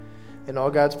And all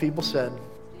God's people said,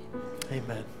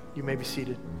 amen. You may be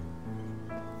seated.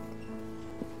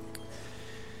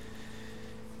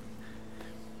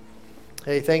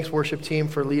 Hey, thanks worship team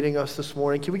for leading us this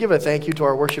morning. Can we give a thank you to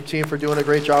our worship team for doing a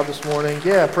great job this morning?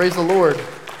 Yeah, praise the Lord.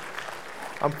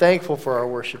 I'm thankful for our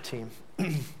worship team.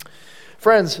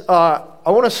 Friends, I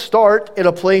want to start at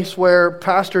a place where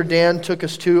Pastor Dan took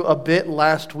us to a bit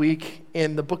last week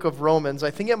in the book of Romans.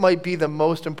 I think it might be the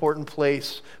most important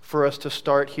place for us to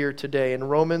start here today. In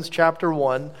Romans chapter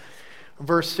 1,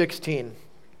 verse 16.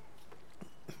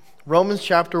 Romans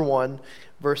chapter 1,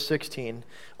 verse 16.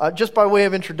 Just by way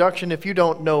of introduction, if you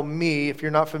don't know me, if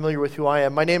you're not familiar with who I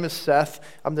am, my name is Seth.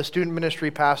 I'm the student ministry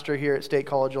pastor here at State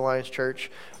College Alliance Church.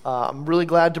 I'm really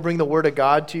glad to bring the Word of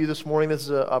God to you this morning. This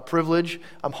is a privilege.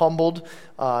 I'm humbled,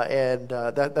 and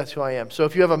that's who I am. So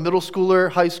if you have a middle schooler,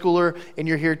 high schooler, and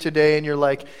you're here today and you're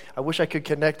like, I wish I could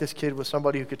connect this kid with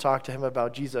somebody who could talk to him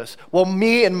about Jesus. Well,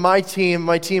 me and my team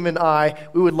and I,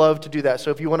 we would love to do that.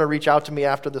 So if you want to reach out to me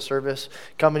after the service,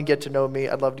 come and get to know me.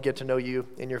 I'd love to get to know you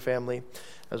and your family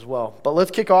as well. But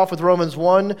let's kick off with Romans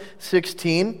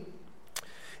 1:16.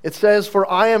 It says,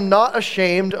 "For I am not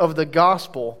ashamed of the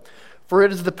gospel, for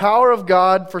it is the power of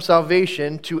God for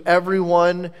salvation to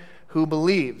everyone who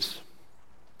believes."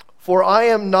 For I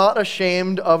am not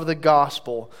ashamed of the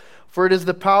gospel, for it is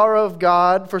the power of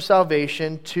God for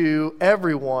salvation to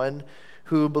everyone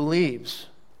who believes.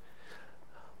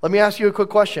 Let me ask you a quick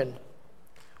question.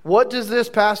 Who does this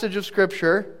passage of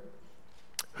Scripture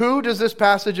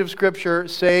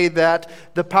say that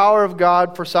the power of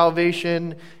God for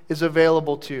salvation is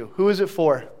available to? Who is it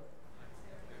for?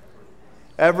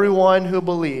 Everyone who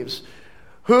believes.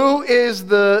 Who is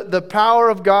the power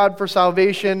of God for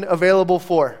salvation available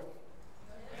for?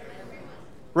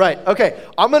 Right, okay.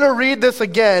 I'm going to read this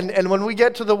again, and when we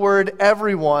get to the word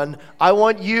everyone, I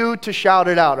want you to shout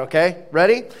it out, okay?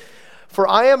 Ready? For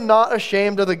I am not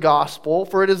ashamed of the gospel,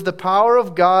 for it is the power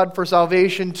of God for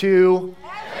salvation to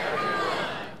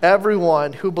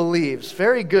everyone who believes.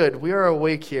 Very good. We are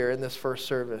awake here in this first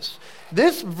service.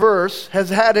 This verse has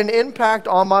had an impact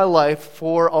on my life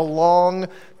for a long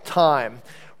time.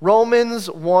 Romans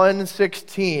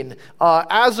 1:16.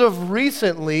 As of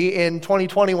recently, in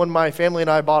 2020, when my family and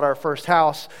I bought our first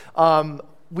house,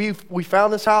 we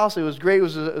found this house. It was great. It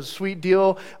was a sweet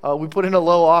deal. We put in a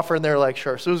low offer, and they're like,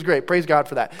 sure. So it was great. Praise God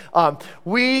for that.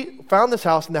 We found this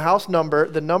house, and the house number,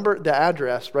 the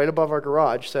address right above our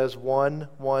garage says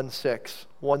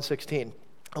 116.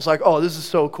 I was like, oh, this is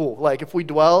so cool. Like, if we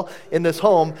dwell in this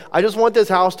home, I just want this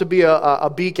house to be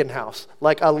a beacon house,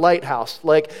 like a lighthouse,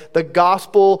 like the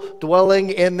gospel dwelling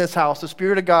in this house, the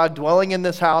Spirit of God dwelling in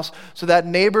this house, so that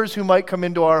neighbors who might come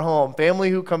into our home, family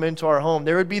who come into our home,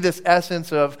 there would be this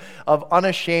essence of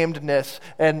unashamedness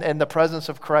and the presence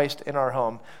of Christ in our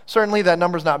home. Certainly that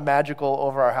number's not magical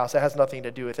over our house. It has nothing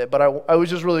to do with it. But I was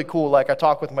just really cool. Like, I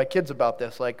talk with my kids about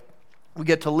this, like, we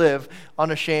get to live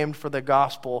unashamed for the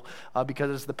gospel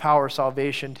because it's the power of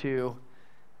salvation to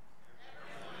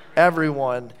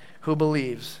everyone who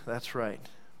believes. That's right.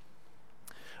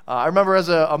 I remember as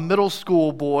a middle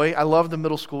school boy, I loved the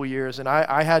middle school years, and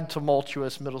I had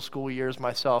tumultuous middle school years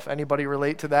myself. Anybody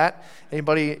relate to that?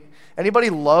 Anybody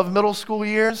love middle school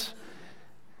years?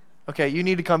 Okay, you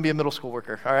need to come be a middle school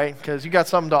worker, all right? Because you got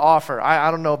something to offer.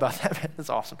 I don't know about that. It's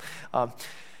awesome.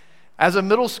 As a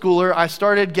middle schooler, I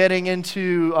started getting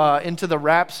into the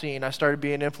rap scene. I started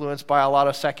being influenced by a lot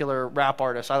of secular rap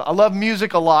artists. I love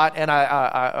music a lot, and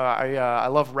I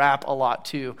love rap a lot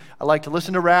too. I like to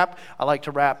listen to rap. I like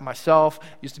to rap myself.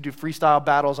 Used to do freestyle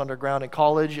battles underground in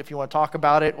college. If you want to talk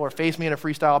about it or face me in a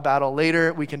freestyle battle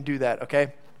later, we can do that,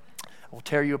 okay? I will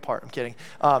tear you apart. I'm kidding.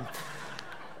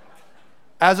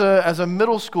 As a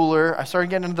middle schooler, I started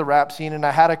getting into the rap scene, and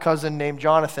I had a cousin named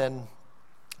Jonathan.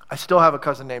 I still have a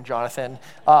cousin named Jonathan.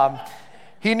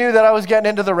 He knew that I was getting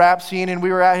into the rap scene, and we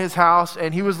were at his house,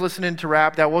 and he was listening to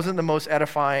rap. That wasn't the most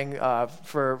edifying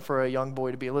for a young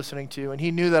boy to be listening to, and he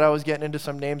knew that I was getting into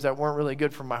some names that weren't really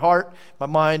good for my heart, my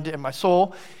mind, and my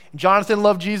soul. And Jonathan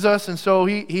loved Jesus, and so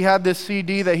he had this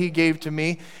CD that he gave to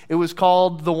me. It was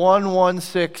called the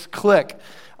 116 Click.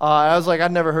 I was like,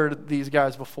 I'd never heard of these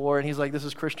guys before, and he's like, this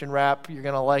is Christian rap, you're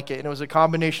going to like it. And it was a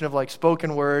combination of like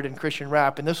spoken word and Christian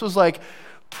rap, and this was like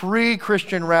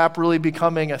pre-Christian rap really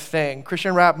becoming a thing.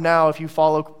 Christian rap now, if you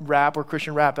follow rap or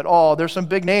Christian rap at all, there's some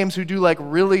big names who do like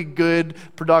really good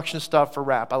production stuff for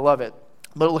rap. I love it.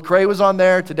 But Lecrae was on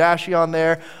there, Tedaschi on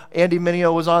there, Andy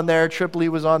Mineo was on there, Tripoli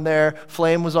was on there,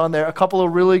 Flame was on there, a couple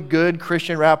of really good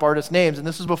Christian rap artist names. And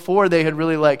this is before they had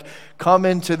really like come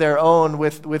into their own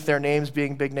with their names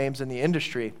being big names in the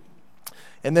industry.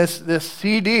 And this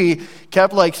CD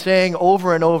kept like saying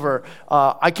over and over,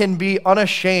 I can be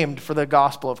unashamed for the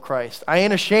gospel of Christ. I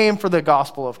ain't ashamed for the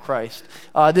gospel of Christ.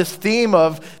 This theme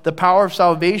of the power of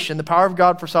salvation, the power of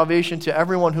God for salvation to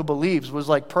everyone who believes was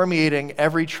like permeating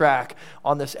every track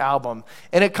on this album.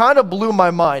 And it kind of blew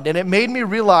my mind. And it made me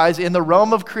realize in the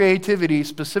realm of creativity,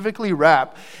 specifically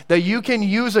rap, that you can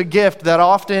use a gift that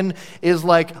often is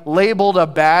like labeled a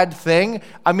bad thing.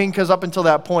 I mean, because up until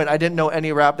that point, I didn't know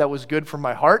any rap that was good for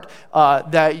my heart,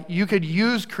 that you could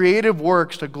use creative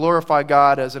works to glorify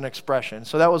God as an expression.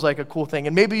 So that was like a cool thing.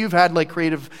 And maybe you've had like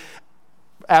creative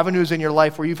avenues in your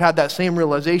life where you've had that same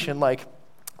realization, like,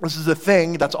 this is a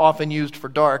thing that's often used for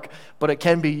dark, but it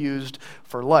can be used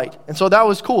for light. And so that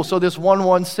was cool. So this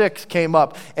 116 came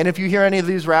up. And if you hear any of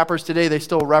these rappers today, they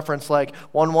still reference like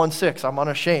 116, I'm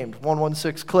unashamed,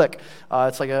 116 click.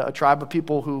 It's like a tribe of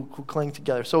people who cling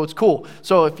together. So it's cool.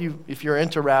 So if you're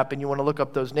into rap and you want to look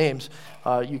up those names,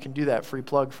 you can do that. Free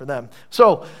plug for them.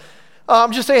 So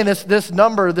I'm just saying this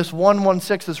number, this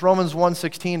 116, this Romans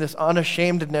 1:16, this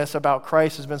unashamedness about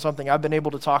Christ has been something I've been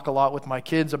able to talk a lot with my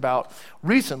kids about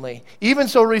recently. Even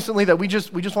so recently that we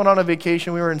just went on a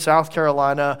vacation. We were in South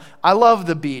Carolina. I love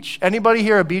the beach. Anybody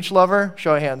here a beach lover?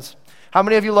 Show of hands. How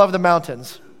many of you love the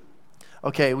mountains?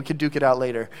 Okay, we could duke it out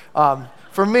later.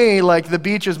 For me, like the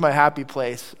beach is my happy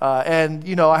place. And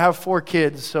you know, I have 4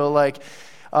 kids, so like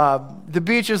the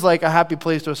beach is like a happy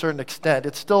place to a certain extent.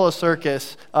 It's still a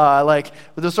circus. But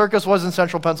the circus was in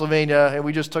central Pennsylvania, and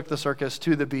we just took the circus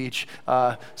to the beach.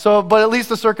 But at least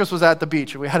the circus was at the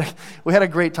beach. We had a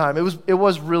great time. It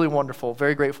was really wonderful.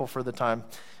 Very grateful for the time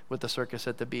with the circus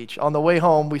at the beach. On the way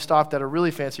home, we stopped at a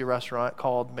really fancy restaurant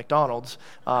called McDonald's.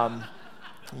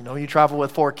 You know, you travel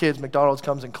with 4 kids, McDonald's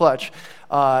comes in clutch.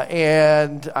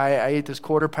 And I ate this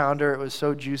quarter pounder. It was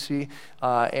so juicy.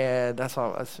 And it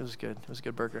was good. It was a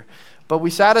good burger. But we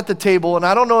sat at the table, and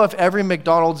I don't know if every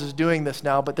McDonald's is doing this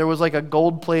now, but there was like a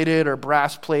gold-plated or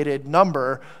brass-plated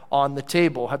number on the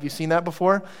table. Have you seen that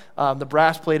before? The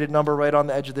brass-plated number right on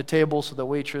the edge of the table so the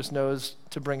waitress knows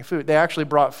to bring food. They actually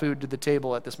brought food to the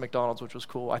table at this McDonald's, which was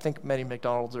cool. I think many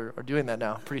McDonald's are doing that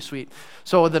now. Pretty sweet.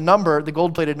 So the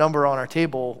gold-plated number on our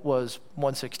table was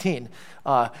 116.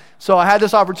 So I had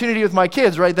this opportunity with my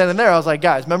kids right then and there. I was like,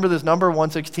 guys, remember this number,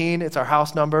 116? It's our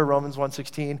house number, Romans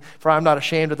 116. For I'm not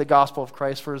ashamed of the gospel of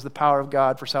Christ, for it is the power of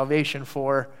God for salvation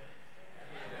for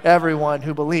everyone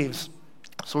who believes.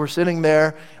 So we're sitting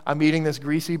there. I'm eating this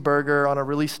greasy burger on a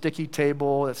really sticky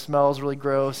table that smells really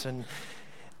gross. And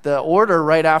the order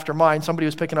right after mine, somebody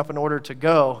was picking up an order to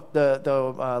go.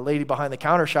 The lady behind the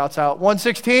counter shouts out,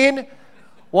 116?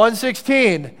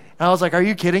 116. And I was like, are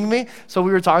you kidding me? So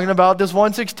we were talking about this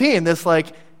 116, this like,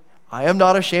 I am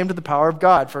not ashamed of the power of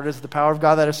God, for it is the power of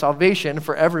God that is salvation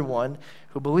for everyone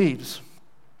who believes.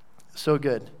 So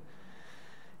good.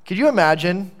 Could you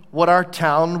imagine what our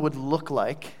town would look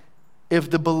like if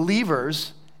the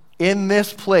believers in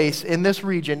this place, in this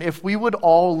region, if we would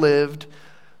all lived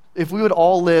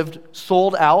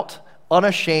sold out,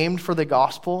 unashamed for the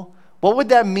gospel? What would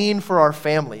that mean for our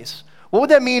families? What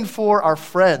would that mean for our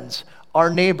friends, our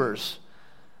neighbors?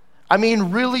 I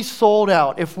mean, really sold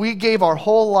out. If we gave our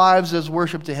whole lives as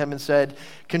worship to him and said,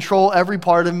 control every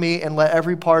part of me and let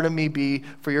every part of me be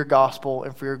for your gospel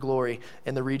and for your glory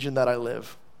in the region that I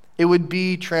live. It would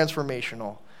be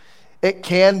transformational. It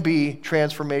can be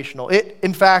transformational. It,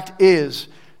 in fact, is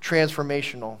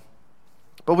transformational.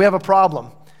 But we have a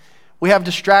problem. We have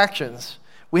distractions.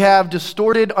 We have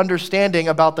distorted understanding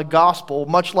about the gospel,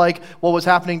 much like what was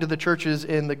happening to the churches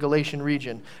in the Galatian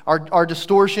region. Our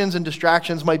distortions and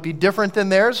distractions might be different than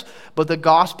theirs, but the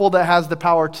gospel that has the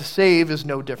power to save is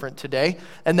no different today.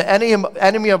 And the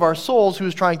enemy of our souls, who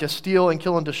is trying to steal and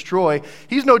kill and destroy,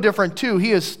 he's no different too.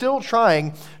 He is still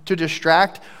trying to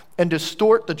distract and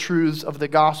distort the truths of the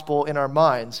gospel in our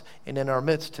minds and in our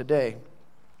midst today.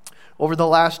 Over the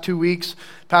last 2 weeks,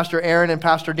 Pastor Aaron and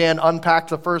Pastor Dan unpacked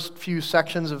the first few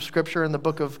sections of Scripture in the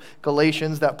book of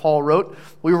Galatians that Paul wrote.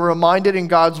 We were reminded in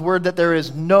God's Word that there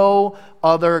is no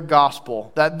other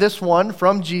gospel, that this one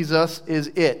from Jesus is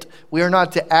it. We are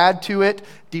not to add to it,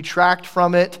 detract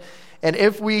from it, and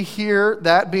if we hear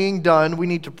that being done, we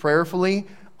need to prayerfully,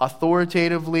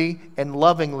 authoritatively, and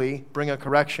lovingly bring a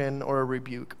correction or a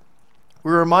rebuke.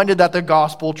 We're reminded that the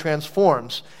gospel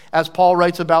transforms. As Paul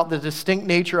writes about the distinct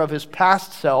nature of his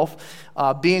past self,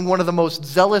 being one of the most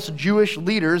zealous Jewish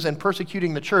leaders and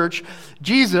persecuting the church,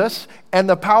 Jesus and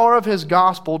the power of his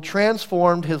gospel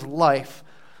transformed his life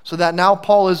so that now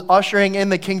Paul is ushering in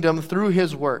the kingdom through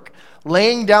his work,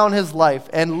 laying down his life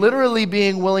and literally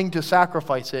being willing to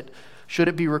sacrifice it should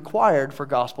it be required for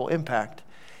gospel impact.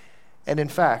 And in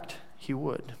fact, he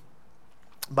would.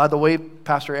 By the way,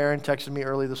 Pastor Aaron texted me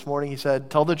early this morning. He said,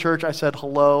 tell the church I said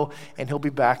hello, and he'll be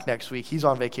back next week. He's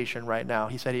on vacation right now.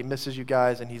 He said he misses you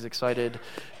guys, and he's excited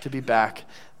to be back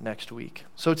next week.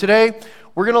 So today,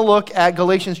 we're going to look at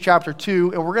Galatians chapter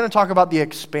 2, and we're going to talk about the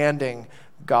expanding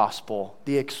gospel.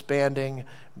 The expanding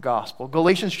gospel.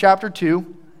 Galatians chapter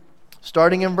 2,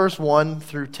 starting in verse 1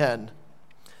 through 10.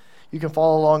 You can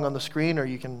follow along on the screen, or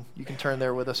you can turn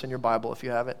there with us in your Bible if you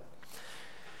have it.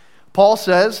 Paul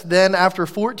says, then after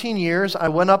 14 years, I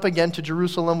went up again to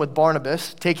Jerusalem with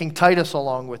Barnabas, taking Titus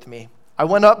along with me. I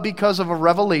went up because of a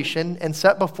revelation and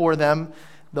set before them,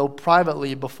 though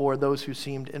privately before those who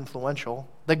seemed influential,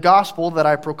 the gospel that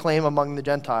I proclaim among the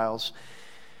Gentiles,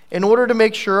 in order to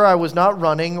make sure I was not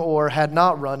running or had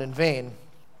not run in vain.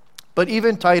 But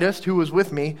even Titus, who was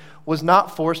with me, was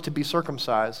not forced to be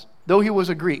circumcised, though he was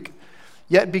a Greek.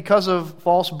 Yet because of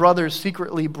false brothers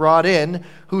secretly brought in,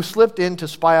 who slipped in to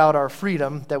spy out our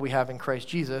freedom that we have in Christ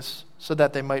Jesus, so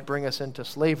that they might bring us into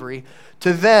slavery,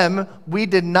 to them we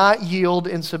did not yield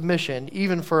in submission,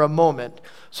 even for a moment,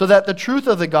 so that the truth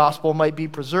of the gospel might be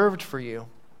preserved for you.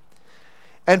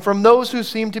 And from those who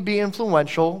seem to be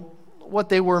influential, what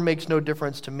they were makes no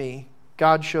difference to me.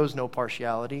 God shows no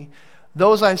partiality.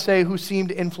 Those, I say, who seemed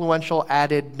influential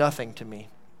added nothing to me.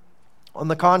 On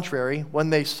the contrary, when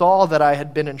they saw that I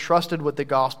had been entrusted with the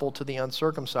gospel to the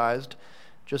uncircumcised,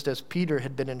 just as Peter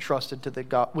had been entrusted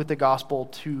with the gospel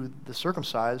to the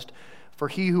circumcised, for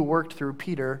he who worked through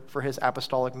Peter for his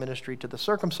apostolic ministry to the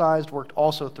circumcised worked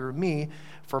also through me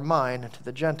for mine to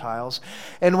the Gentiles.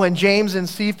 And when James and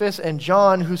Cephas and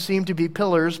John, who seemed to be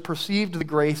pillars, perceived the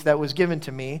grace that was given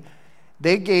to me,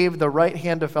 they gave the right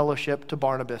hand of fellowship to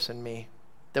Barnabas and me,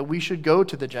 that we should go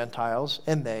to the Gentiles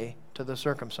and they to the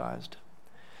circumcised.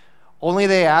 Only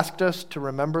they asked us to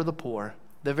remember the poor,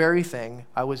 the very thing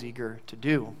I was eager to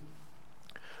do.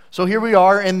 So here we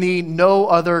are in the No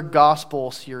Other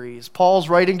Gospel series. Paul's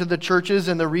writing to the churches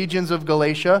in the regions of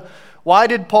Galatia. Why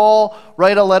did Paul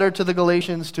write a letter to the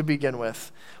Galatians to begin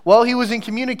with? Well, he was in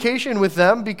communication with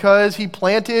them because he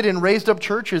planted and raised up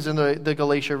churches in the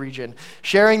Galatia region,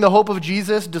 sharing the hope of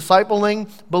Jesus, discipling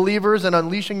believers, and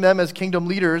unleashing them as kingdom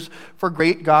leaders for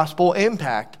great gospel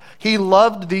impact. He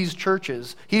loved these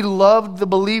churches. He loved the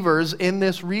believers in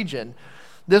this region.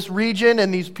 This region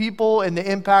and these people and the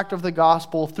impact of the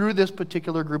gospel through this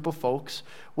particular group of folks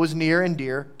was near and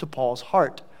dear to Paul's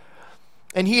heart.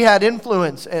 And he had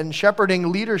influence and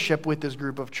shepherding leadership with this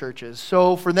group of churches.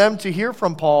 So for them to hear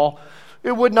from Paul,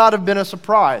 it would not have been a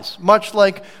surprise. Much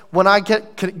like when I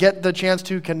get the chance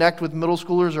to connect with middle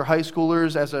schoolers or high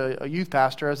schoolers as a youth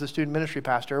pastor, as a student ministry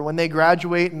pastor, when they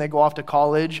graduate and they go off to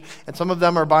college, and some of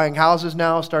them are buying houses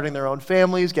now, starting their own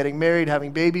families, getting married,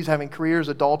 having babies, having careers,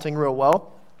 adulting real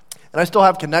well. And I still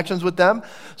have connections with them.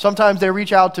 Sometimes they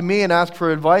reach out to me and ask for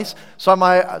advice.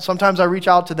 Sometimes I reach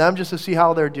out to them just to see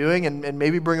how they're doing and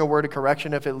maybe bring a word of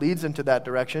correction if it leads into that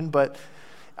direction. But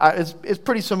it's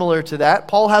pretty similar to that.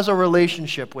 Paul has a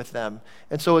relationship with them.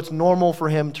 And so it's normal for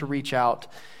him to reach out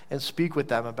and speak with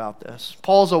them about this.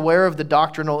 Paul's aware of the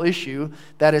doctrinal issue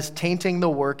that is tainting the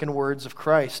work and words of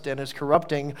Christ and is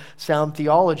corrupting sound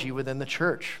theology within the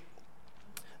church.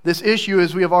 This issue,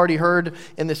 as we have already heard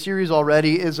in the series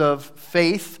already, is of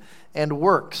faith and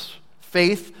works.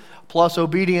 Faith plus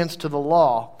obedience to the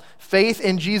law. Faith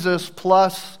in Jesus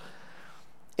plus,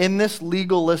 in this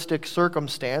legalistic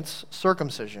circumstance,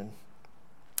 circumcision.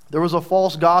 There was a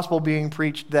false gospel being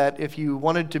preached that if you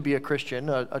wanted to be a Christian,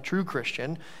 a true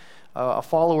Christian, a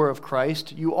follower of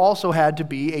Christ, you also had to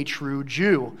be a true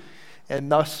Jew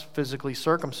and thus physically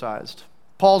circumcised.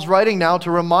 Paul's writing now to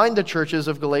remind the churches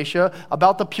of Galatia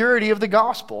about the purity of the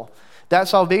gospel, that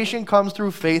salvation comes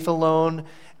through faith alone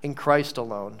in Christ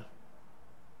alone.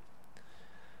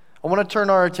 I want to turn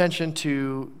our attention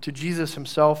to Jesus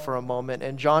himself for a moment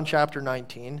in John chapter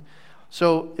 19.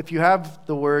 So if you have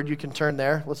the word, you can turn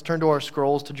there. Let's turn to our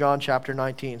scrolls to John chapter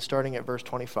 19, starting at verse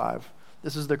 25.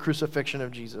 This is the crucifixion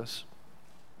of Jesus.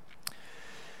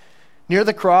 Near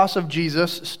the cross of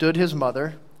Jesus stood his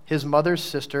mother's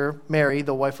sister, Mary,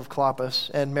 the wife of Clopas,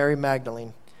 and Mary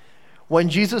Magdalene. When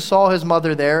Jesus saw his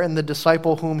mother there and the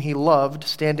disciple whom he loved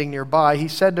standing nearby, he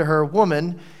said to her,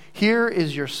 "Woman, here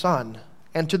is your son."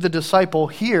 And to the disciple,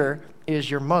 "Here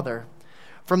is your mother."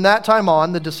 From that time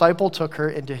on, the disciple took her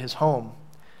into his home.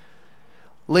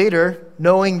 Later,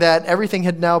 knowing that everything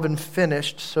had now been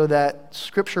finished so that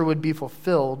Scripture would be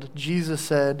fulfilled, Jesus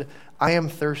said, "I am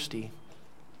thirsty."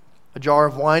 A jar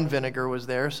of wine vinegar was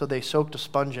there, so they soaked a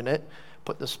sponge in it,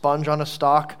 put the sponge on a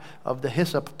stalk of the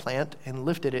hyssop plant, and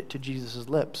lifted it to Jesus'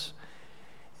 lips.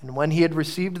 And when he had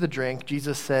received the drink,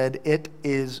 Jesus said, "It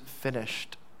is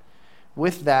finished."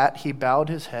 With that, he bowed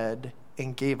his head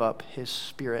and gave up his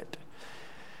spirit.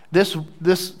 This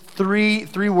three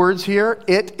words here,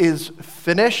 it is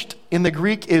finished, in the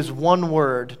Greek is one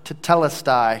word,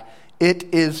 tetelestai.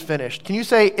 It is finished. Can you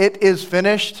say it is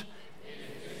finished?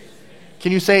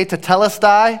 Can you say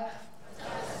tetelestai?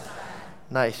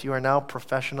 Nice. You are now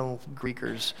professional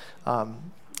Greekers.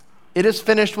 It is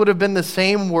finished would have been the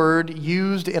same word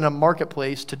used in a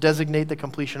marketplace to designate the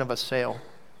completion of a sale.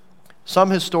 Some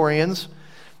historians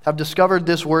have discovered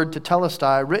this word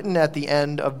tetelestai written at the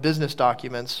end of business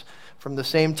documents from the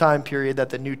same time period that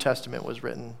the New Testament was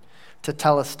written.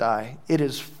 Tetelestai. It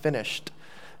is finished.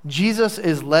 Jesus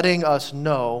is letting us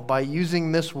know by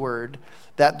using this word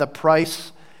that the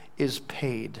price is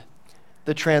paid.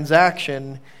 The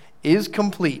transaction is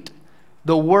complete.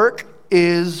 The work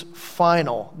is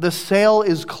final. The sale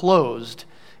is closed.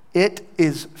 It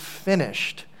is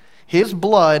finished. His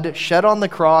blood shed on the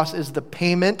cross is the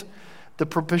payment, the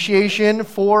propitiation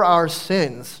for our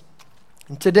sins.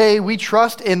 And today we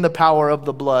trust in the power of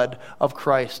the blood of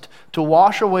Christ to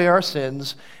wash away our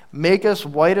sins, make us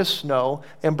white as snow,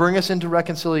 and bring us into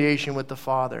reconciliation with the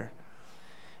Father.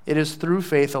 It is through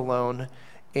faith alone,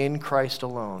 in Christ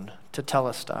alone,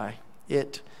 tetelestai.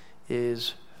 It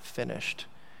is finished.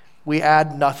 We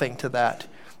add nothing to that.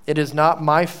 It is not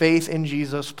my faith in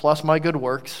Jesus plus my good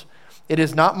works. It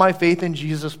is not my faith in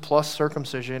Jesus plus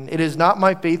circumcision. It is not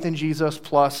my faith in Jesus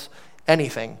plus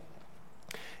anything.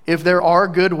 If there are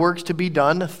good works to be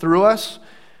done through us,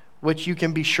 which you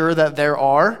can be sure that there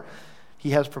are,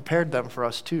 he has prepared them for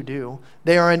us to do.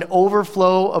 They are an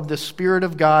overflow of the Spirit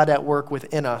of God at work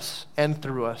within us and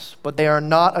through us. But they are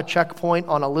not a checkpoint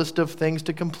on a list of things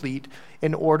to complete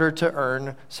in order to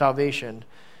earn salvation.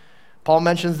 Paul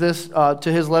mentions this to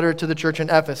his letter to the church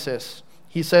in Ephesus.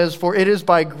 He says, "For it is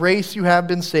by grace you have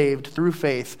been saved through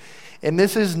faith. And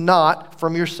this is not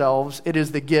from yourselves, it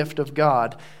is the gift of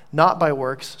God, not by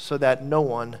works, so that no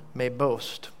one may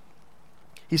boast."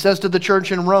 He says to the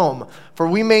church in Rome, "For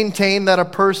we maintain that a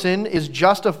person is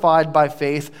justified by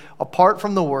faith apart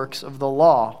from the works of the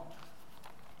law."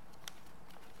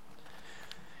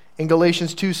 In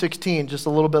Galatians 2:16, just a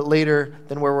little bit later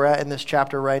than where we're at in this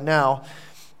chapter right now,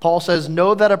 Paul says,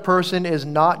 "Know that a person is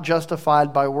not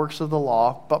justified by works of the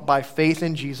law, but by faith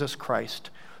in Jesus Christ.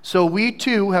 So we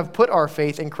too have put our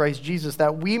faith in Christ Jesus,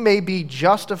 that we may be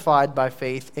justified by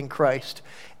faith in Christ,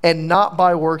 and not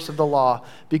by works of the law,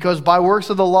 because by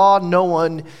works of the law no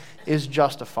one is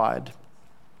justified."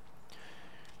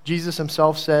 Jesus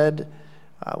himself said,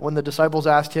 when the disciples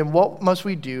asked him, "What must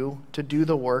we do to do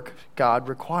the work God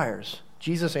requires?"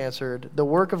 Jesus answered, "The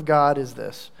work of God is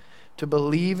this, to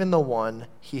believe in the one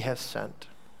he has sent."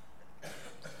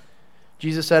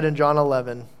 Jesus said in John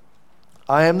 11,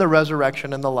 "I am the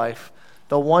resurrection and the life.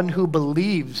 The one who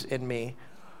believes in me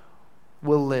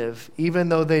will live, even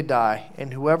though they die,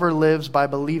 and whoever lives by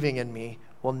believing in me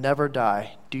will never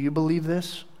die. Do you believe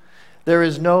this? There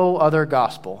is no other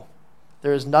gospel.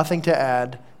 There is nothing to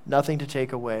add, nothing to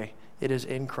take away. It is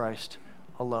in Christ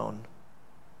alone."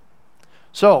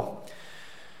 So,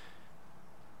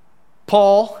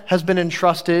 Paul has been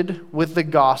entrusted with the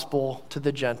gospel to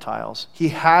the Gentiles. He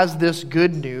has this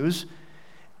good news,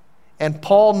 and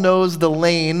Paul knows the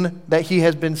lane that he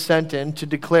has been sent in to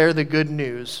declare the good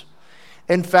news.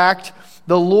 In fact,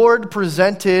 the Lord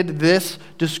presented this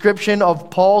description of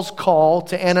Paul's call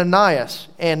to Ananias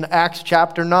in Acts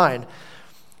chapter 9.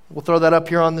 We'll throw that up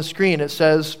here on the screen. It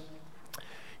says,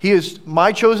 "He is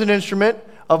my chosen instrument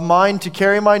of mine to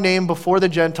carry my name before the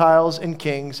Gentiles and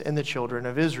kings and the children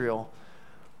of Israel."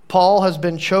 Paul has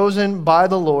been chosen by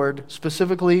the Lord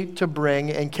specifically to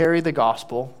bring and carry the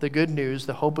gospel, the good news,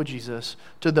 the hope of Jesus,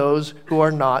 to those who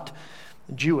are not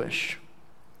Jewish.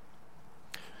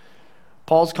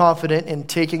 Paul's confident in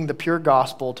taking the pure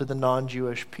gospel to the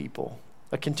non-Jewish people,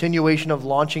 a continuation of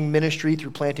launching ministry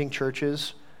through planting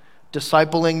churches,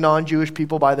 discipling non-Jewish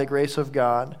people by the grace of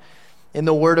God, in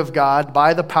the word of God,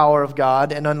 by the power of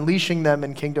God, and unleashing them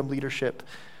in kingdom leadership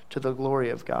to the glory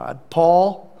of God.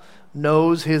 Paul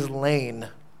knows his lane.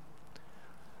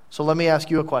 So let me ask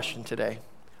you a question today.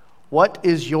 What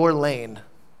is your lane?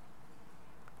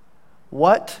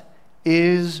 What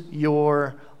is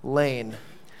your lane?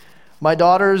 My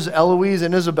daughters, Eloise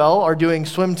and Isabel, are doing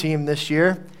swim team this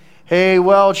year. Hey,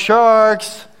 Wild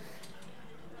Sharks!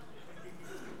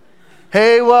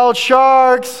 Hey, Wild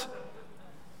Sharks!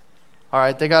 All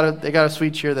right, they got a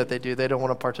sweet cheer that they do. They don't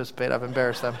want to participate. I've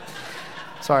embarrassed them.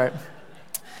 It's all right.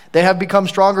 They have become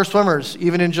stronger swimmers,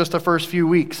 even in just the first few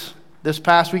weeks. This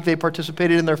past week, they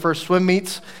participated in their first swim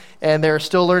meets, and they're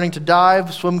still learning to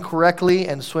dive, swim correctly,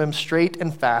 and swim straight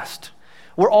and fast.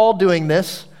 We're all doing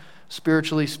this,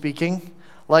 spiritually speaking.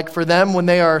 Like for them, when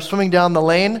they are swimming down the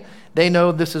lane, they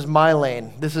know this is my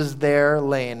lane. This is their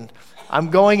lane. I'm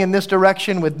going in this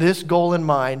direction with this goal in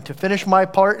mind, to finish my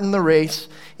part in the race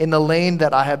in the lane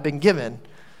that I have been given.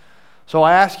 So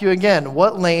I ask you again,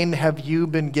 what lane have you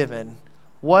been given?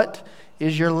 What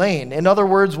is your lane? In other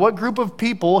words, what group of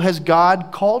people has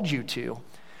God called you to?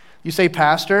 You say,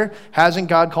 Pastor, hasn't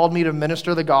God called me to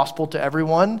minister the gospel to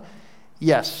everyone?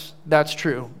 Yes, that's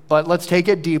true. But let's take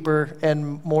it deeper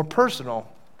and more personal.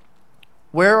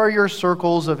 Where are your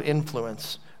circles of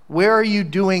influence? Where are you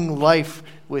doing life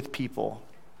with people?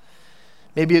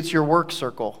 Maybe it's your work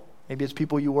circle. Maybe it's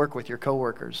people you work with, your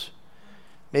coworkers.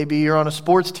 Maybe you're on a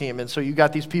sports team, and so you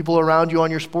got these people around you on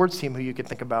your sports team who you can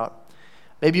think about.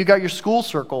 Maybe you got your school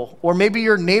circle, or maybe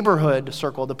your neighborhood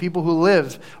circle, the people who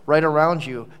live right around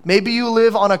you. Maybe you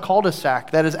live on a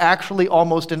cul-de-sac that is actually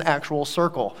almost an actual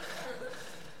circle.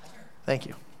 Thank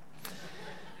you.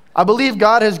 I believe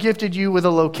God has gifted you with a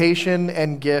location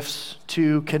and gifts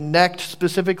to connect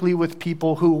specifically with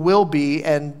people who will be,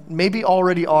 and maybe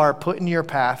already are, put in your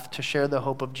path to share the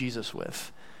hope of Jesus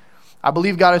with. I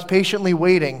believe God is patiently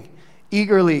waiting,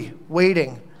 eagerly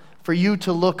waiting for you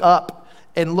to look up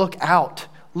and look out.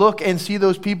 Look and see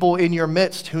those people in your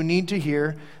midst who need to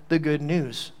hear the good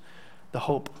news, the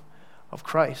hope of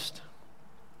Christ.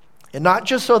 And not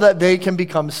just so that they can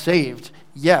become saved.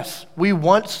 Yes, we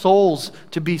want souls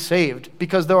to be saved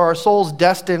because there are souls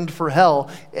destined for hell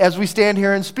as we stand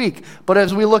here and speak. But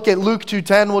as we look at Luke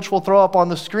 2:10, which we'll throw up on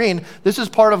the screen, this is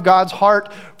part of God's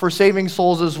heart for saving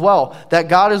souls as well, that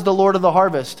God is the Lord of the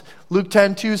harvest. Luke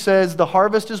 10:2 says, "The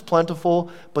harvest is plentiful,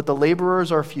 but the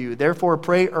laborers are few. Therefore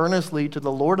pray earnestly to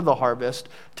the Lord of the harvest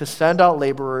to send out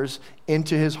laborers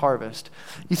into his harvest."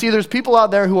 You see, there's people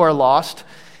out there who are lost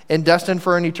and destined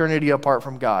for an eternity apart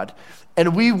from God.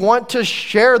 And we want to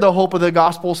share the hope of the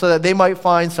gospel so that they might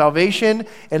find salvation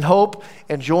and hope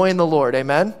and joy in the Lord.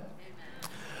 Amen? Amen.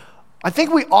 I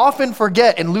think we often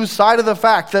forget and lose sight of the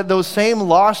fact that those same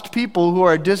lost people who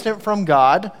are distant from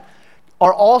God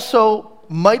are also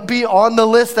might be on the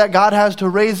list that God has to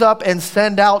raise up and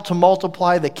send out to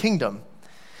multiply the kingdom.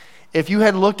 If you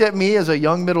had looked at me as a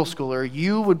young middle schooler,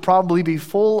 you would probably be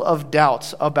full of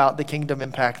doubts about the kingdom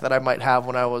impact that I might have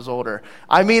when I was older.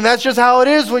 I mean, that's just how it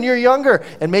is when you're younger,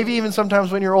 and maybe even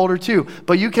sometimes when you're older too.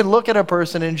 But you can look at a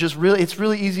person and it's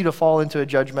really easy to fall into a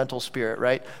judgmental spirit,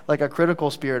 right? Like a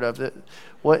critical spirit of it.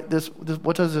 What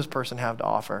does this person have to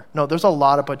offer? No, there's a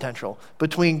lot of potential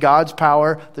between God's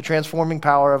power, the transforming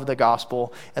power of the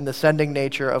gospel, and the sending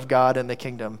nature of God and the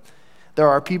kingdom. There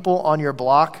are people on your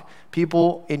block,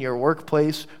 people in your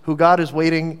workplace who God is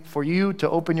waiting for you to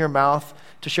open your mouth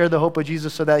to share the hope of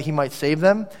Jesus so that he might save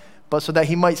them, but so that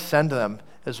he might send them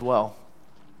as well.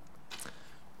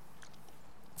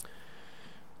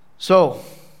 So,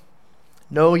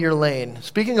 know your lane.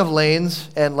 Speaking of lanes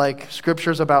and like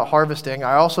scriptures about harvesting,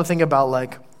 I also think about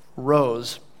like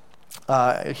rows.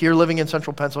 Here living in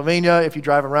central Pennsylvania, if you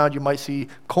drive around, you might see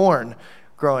corn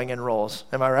growing in rows.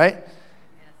 Am I right? Yes.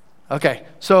 Okay,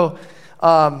 so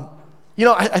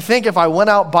I think if I went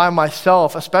out by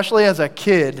myself, especially as a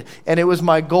kid, and it was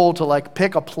my goal to like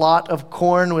pick a plot of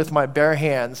corn with my bare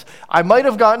hands, I might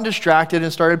have gotten distracted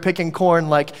and started picking corn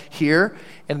like here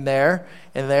and there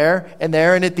and there and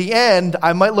there. And at the end,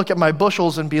 I might look at my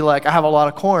bushels and be like, I have a lot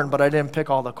of corn, but I didn't pick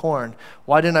all the corn.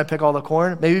 Why didn't I pick all the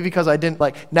corn? Maybe because I didn't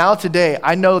now today,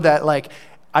 I know that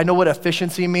I know what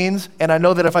efficiency means, and I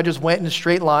know that if I just went in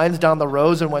straight lines down the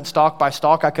rows and went stalk by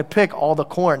stalk, I could pick all the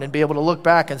corn and be able to look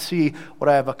back and see what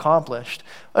I have accomplished.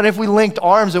 And if we linked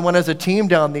arms and went as a team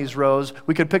down these rows,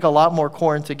 we could pick a lot more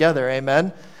corn together,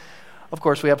 amen? Of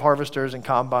course, we have harvesters and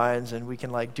combines, and we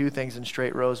can do things in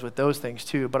straight rows with those things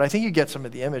too, but I think you get some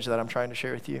of the image that I'm trying to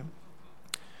share with you.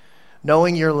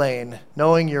 Knowing your lane,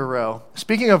 knowing your row.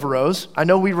 Speaking of rows, I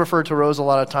know we refer to rows a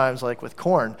lot of times like with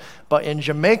corn, but in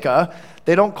Jamaica,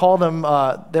 they don't call them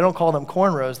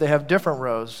corn rows. They have different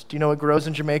rows. Do you know what grows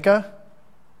in Jamaica?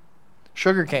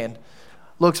 Sugarcane.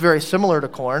 Looks very similar to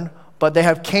corn, but they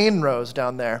have cane rows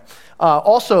down there.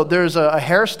 Also, there's a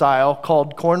hairstyle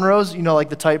called cornrows, like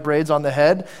the tight braids on the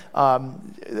head.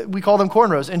 We call them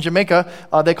cornrows. In Jamaica,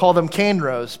 they call them cane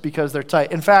rows because they're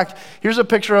tight. In fact, here's a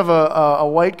picture of a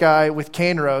white guy with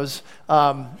cane rows.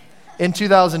 In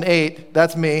 2008,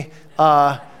 that's me.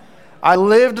 I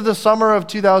lived the summer of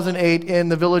 2008 in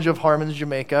the village of Harmons,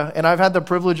 Jamaica, and I've had the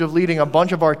privilege of leading a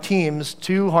bunch of our teams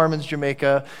to Harmons,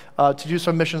 Jamaica, to do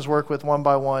some missions work with One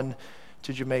by One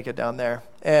to Jamaica down there.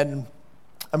 And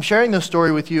I'm sharing this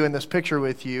story with you and this picture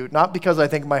with you, not because I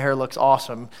think my hair looks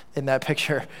awesome in that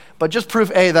picture, but just proof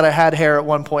A, that I had hair at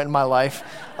one point in my life.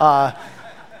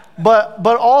 But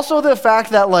also the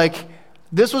fact that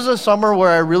This was a summer where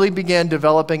I really began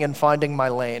developing and finding my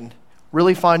lane,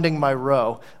 really finding my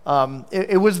row.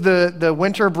 It was the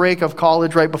winter break of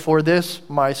college right before this.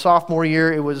 My sophomore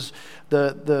year, it was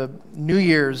the New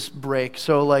Year's break.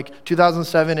 So like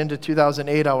 2007 into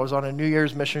 2008, I was on a New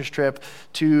Year's missions trip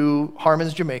to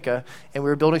Harmons, Jamaica, and we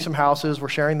were building some houses, we're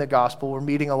sharing the gospel, we're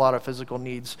meeting a lot of physical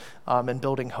needs and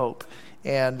building hope.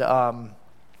 And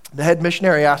the head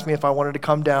missionary asked me if I wanted to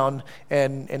come down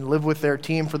and live with their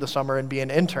team for the summer and be an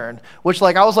intern, which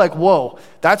I was like, whoa,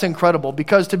 that's incredible.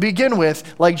 Because to begin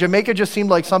with, Jamaica just seemed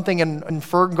like something in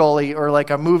Ferngully or like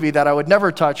a movie that I would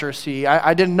never touch or see.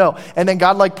 I didn't know. And then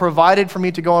God provided for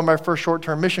me to go on my first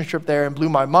short-term mission trip there and blew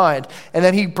my mind. And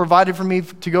then he provided for me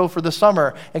to go for the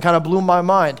summer and kind of blew my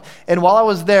mind. And while I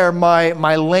was there, my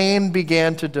lane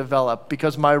began to develop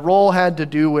because my role had to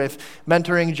do with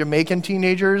mentoring Jamaican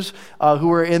teenagers who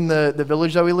were in the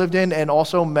village that we lived in, and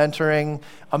also mentoring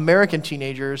American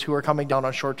teenagers who were coming down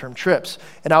on short-term trips.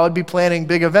 And I would be planning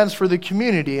big events for the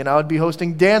community, and I would be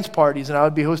hosting dance parties, and I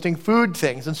would be hosting food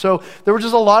things. And so there were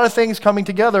just a lot of things coming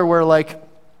together where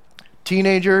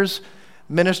teenagers,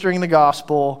 ministering the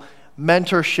gospel,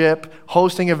 mentorship,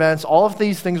 hosting events, all of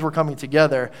these things were coming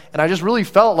together. And I just really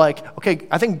felt okay,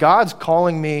 I think God's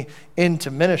calling me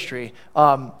into ministry.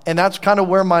 And that's kind of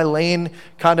where my lane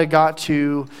kind of got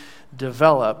to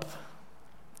develop.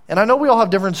 And I know we all have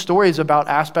different stories about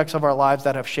aspects of our lives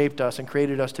that have shaped us and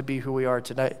created us to be who we are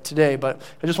today, but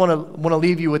I just want to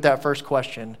leave you with that first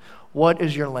question. What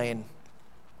is your lane?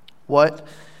 What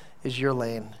is your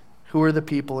lane? Who are the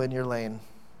people in your lane?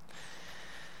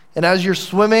 And as you're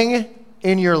swimming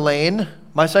in your lane,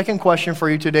 my second question for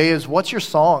you today is, what's your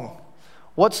song?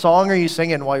 What song are you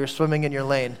singing while you're swimming in your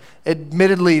lane?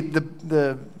 Admittedly,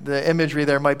 the imagery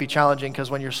there might be challenging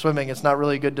because when you're swimming, it's not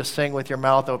really good to sing with your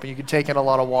mouth open. You can take in a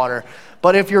lot of water.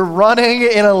 But if you're running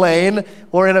in a lane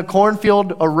or in a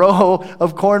cornfield, a row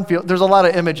of cornfield, there's a lot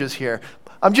of images here.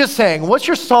 I'm just saying, what's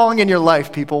your song in your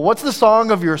life, people? What's the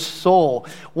song of your soul?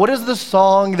 What is the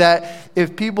song that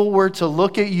if people were to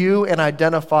look at you and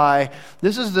identify,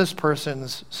 this is this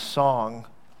person's song,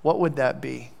 what would that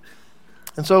be?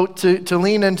 And so to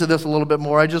lean into this a little bit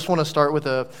more, I just want to start with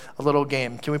a little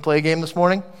game. Can we play a game this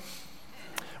morning?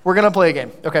 We're going to play a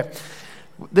game. Okay.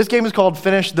 This game is called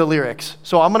Finish the Lyrics.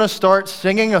 So I'm going to start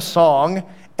singing a song,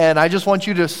 and I just want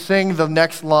you to sing the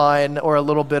next line or a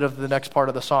little bit of the next part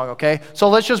of the song, okay? So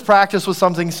let's just practice with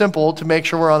something simple to make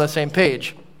sure we're on the same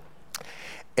page.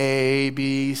 A,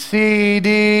 B, C,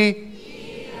 D.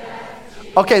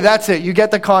 Okay, that's it. You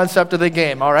get the concept of the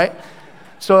game, all right?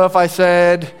 So if I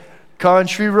said,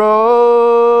 country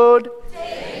road.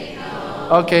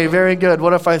 Okay, very good.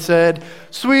 What if I said,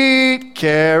 Sweet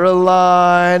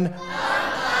Caroline?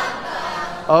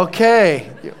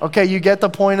 Okay, you get the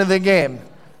point of the game.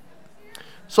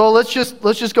 So let's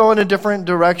just go in a different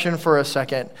direction for a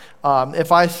second.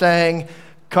 If I sang,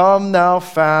 Come Thou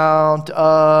Fount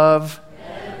of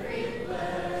Every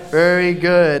Blessing. Very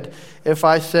good. If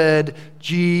I said,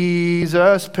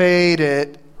 Jesus paid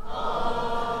it.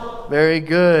 Very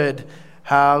good.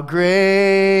 How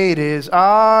great is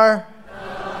our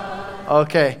God.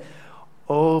 Okay.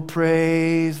 Oh,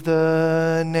 praise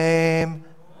the name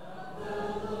of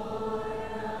the Lord.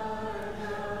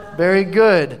 Very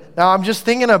good. Now, I'm just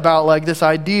thinking about this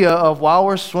idea of while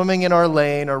we're swimming in our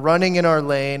lane or running in our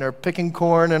lane or picking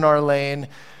corn in our lane,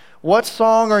 what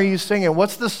song are you singing?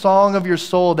 What's the song of your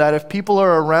soul that if people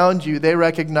are around you, they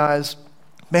recognize,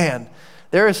 man,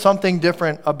 there is something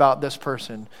different about this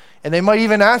person. And they might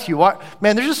even ask you, "What?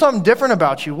 Man, there's just something different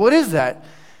about you. What is that?"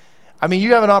 I mean,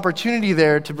 you have an opportunity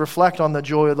there to reflect on the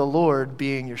joy of the Lord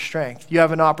being your strength. You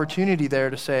have an opportunity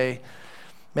there to say,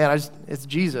 man, it's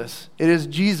Jesus. It is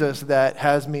Jesus that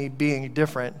has me being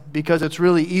different, because it's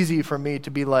really easy for me to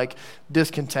be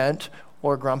discontent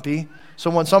or grumpy.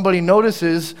 So when somebody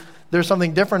notices there's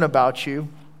something different about you,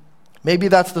 maybe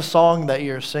that's the song that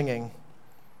you're singing.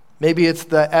 Maybe it's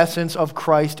the essence of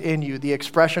Christ in you, the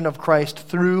expression of Christ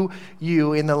through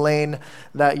you in the lane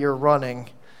that you're running.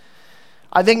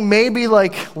 I think maybe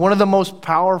one of the most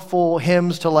powerful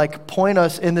hymns to point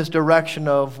us in this direction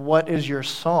of what is your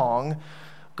song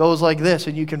goes like this,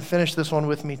 and you can finish this one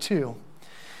with me too.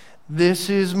 This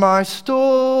is my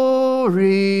story,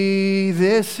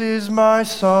 this is my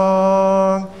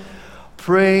song,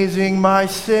 praising my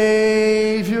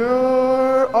Savior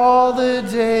all the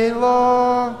day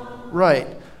long. Right.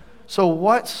 So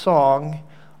what song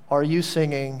are you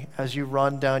singing as you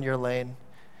run down your lane?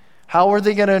 How are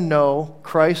they going to know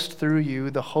Christ through you,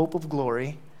 the hope of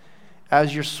glory,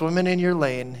 as you're swimming in your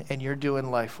lane and you're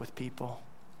doing life with people?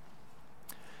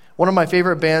 One of my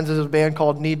favorite bands is a band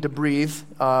called Need to Breathe.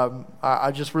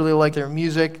 I just really like their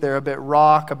music. They're a bit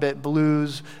rock, a bit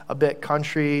blues, a bit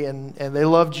country, and they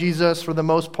love Jesus for the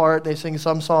most part. They sing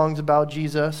some songs about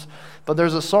Jesus. But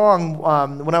there's a song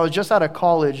when I was just out of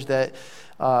college that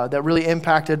really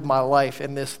impacted my life,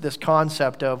 and this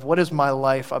concept of what is my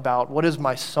life about? What is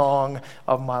my song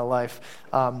of my life?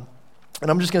 And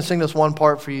I'm just going to sing this one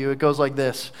part for you. It goes like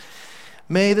this.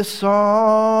 May the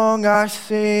song I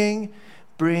sing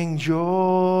bring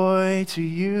joy to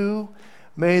you.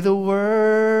 May the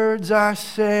words I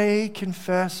say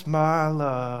confess my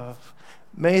love.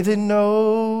 May the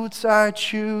notes I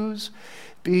choose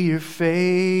be your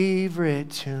favorite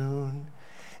tune.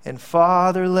 And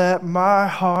Father, let my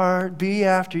heart be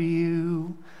after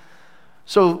you.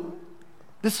 So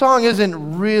this song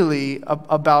isn't really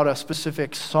about a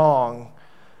specific song.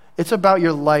 It's about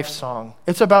your life song.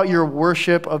 It's about your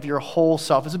worship of your whole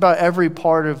self. It's about every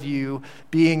part of you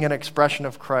being an expression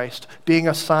of Christ, being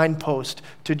a signpost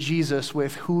to Jesus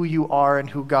with who you are and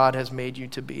who God has made you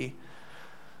to be.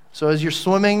 So as you're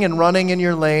swimming and running in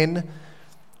your lane,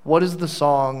 what is the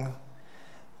song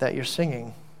that you're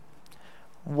singing?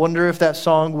 Wonder if that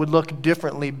song would look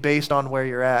differently based on where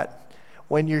you're at.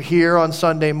 When you're here on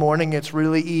Sunday morning, it's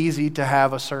really easy to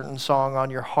have a certain song on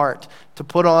your heart, to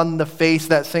put on the face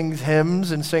that sings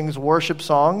hymns and sings worship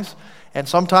songs. And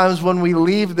sometimes when we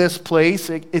leave this place,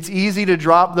 it's easy to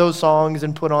drop those songs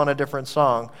and put on a different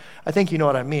song. I think you know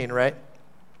what I mean, right?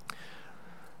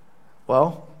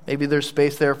 Well, maybe there's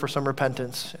space there for some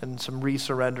repentance and some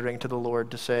re-surrendering to the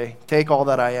Lord to say, take all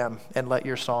that I am and let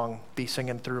your song be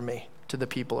singing through me to the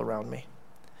people around me.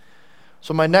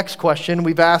 So my next question,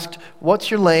 we've asked, what's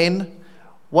your lane?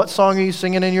 What song are you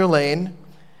singing in your lane?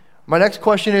 My next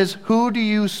question is, who do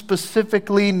you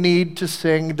specifically need to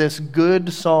sing this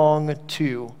good song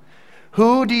to?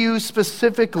 Who do you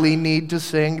specifically need to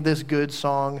sing this good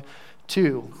song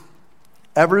to?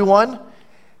 Everyone?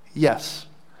 Yes.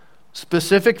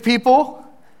 Specific people?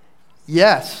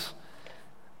 Yes.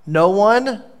 No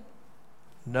one?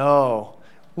 No.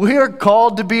 We are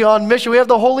called to be on mission. We have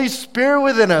the Holy Spirit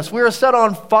within us. We are set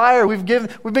on fire. We've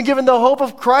been given the hope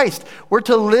of Christ. We're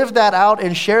to live that out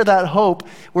and share that hope.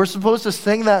 We're supposed to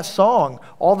sing that song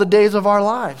all the days of our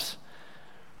lives.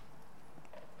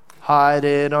 Hide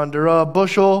it under a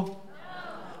bushel.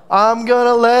 I'm going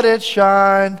to let it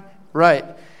shine. Right.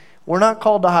 We're not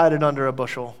called to hide it under a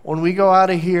bushel. When we go out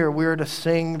of here, we're to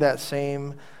sing that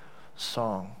same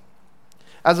song.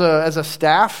 As a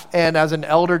staff and as an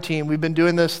elder team, we've been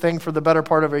doing this thing for the better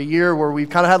part of a year where we've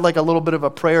kind of had like a little bit of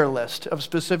a prayer list of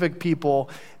specific people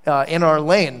in our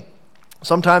lane.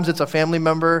 Sometimes it's a family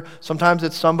member. Sometimes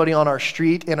it's somebody on our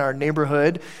street, in our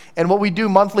neighborhood. And what we do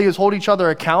monthly is hold each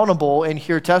other accountable and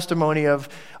hear testimony of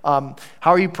how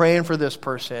are you praying for this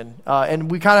person? And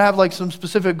we kind of have like some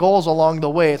specific goals along the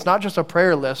way. It's not just a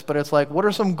prayer list, but it's like, what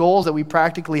are some goals that we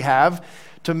practically have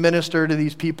to minister to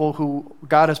these people who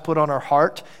God has put on our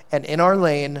heart and in our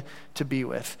lane to be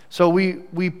with? So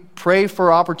we pray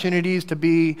for opportunities to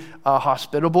be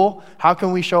hospitable. How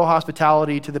can we show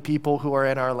hospitality to the people who are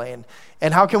in our lane?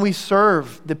 And how can we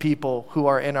serve the people who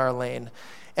are in our lane?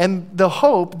 And the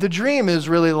hope, the dream is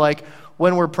really like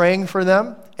when we're praying for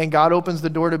them and God opens the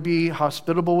door to be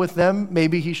hospitable with them,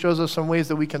 maybe he shows us some ways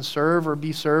that we can serve or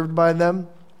be served by them,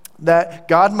 that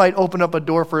God might open up a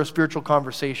door for a spiritual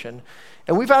conversation.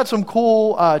 And we've had some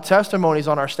cool testimonies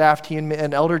on our staff team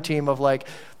and elder team of like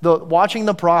watching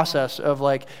the process of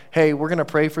like, hey, we're going to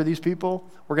pray for these people.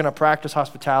 We're going to practice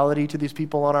hospitality to these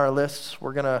people on our lists.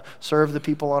 We're going to serve the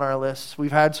people on our lists.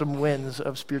 We've had some wins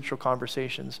of spiritual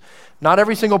conversations. Not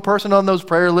every single person on those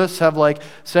prayer lists have like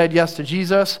said yes to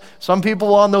Jesus. Some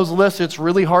people on those lists, it's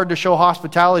really hard to show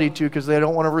hospitality to because they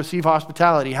don't want to receive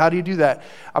hospitality. How do you do that?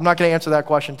 I'm not going to answer that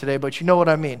question today, but you know what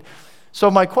I mean. So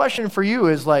my question for you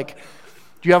is like,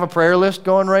 do you have a prayer list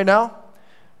going right now?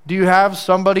 Do you have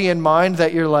somebody in mind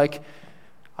that you're like,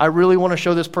 I really want to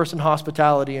show this person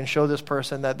hospitality and show this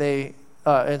person that they,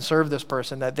 and serve this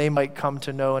person that they might come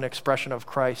to know an expression of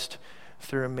Christ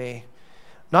through me?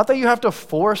 Not that you have to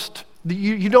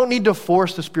you don't need to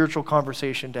force the spiritual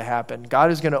conversation to happen. God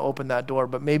is going to open that door,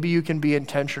 but maybe you can be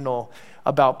intentional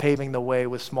about paving the way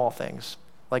with small things,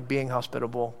 like being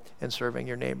hospitable and serving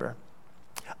your neighbor.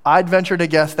 I'd venture to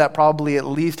guess that probably at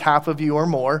least half of you or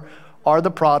more are the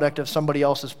product of somebody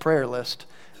else's prayer list,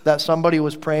 that somebody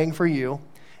was praying for you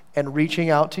and reaching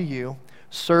out to you,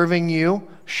 serving you,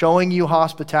 showing you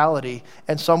hospitality,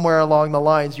 and somewhere along the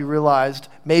lines you realized,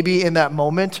 maybe in that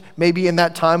moment, maybe in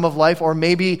that time of life, or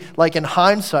maybe like in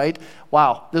hindsight,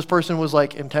 wow, this person was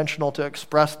like intentional to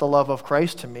express the love of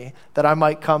Christ to me, that I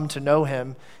might come to know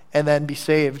him and then be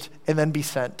saved and then be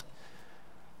sent.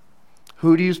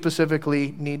 Who do you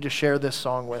specifically need to share this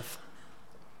song with?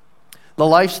 The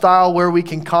lifestyle where we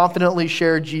can confidently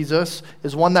share Jesus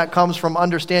is one that comes from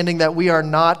understanding that we are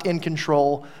not in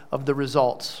control of the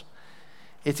results.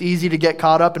 It's easy to get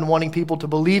caught up in wanting people to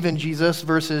believe in Jesus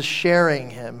versus sharing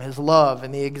him, his love,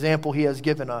 and the example he has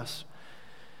given us.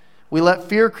 We let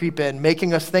fear creep in,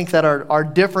 making us think that our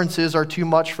differences are too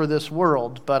much for this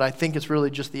world, but I think it's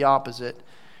really just the opposite.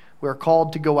 We're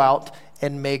called to go out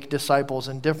and make disciples,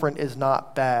 and different is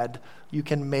not bad. You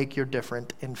can make your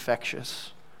different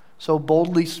infectious. So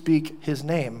boldly speak his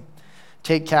name.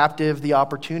 Take captive the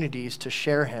opportunities to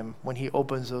share him when he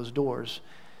opens those doors.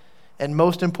 And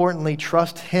most importantly,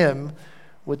 trust him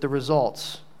with the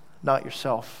results, not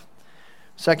yourself.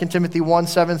 2 Timothy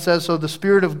 1:7 says, so the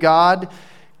Spirit God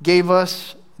gave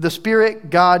us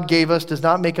does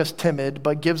not make us timid,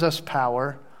 but gives us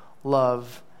power,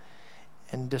 love,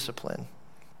 and discipline.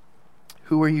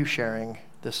 Who are you sharing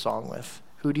this song with?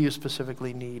 Who do you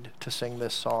specifically need to sing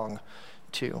this song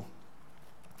to?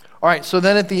 All right, so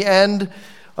then at the end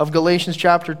of Galatians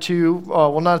chapter 2,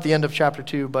 well, not at the end of chapter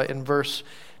 2, but in verse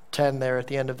 10 there at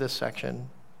the end of this section,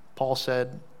 Paul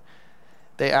said,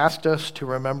 they asked us to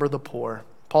remember the poor.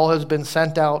 Paul has been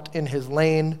sent out in his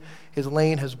lane. His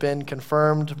lane has been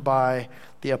confirmed by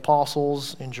the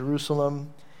apostles in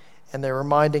Jerusalem, and they're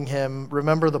reminding him,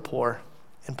 remember the poor.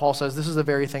 And Paul says, this is the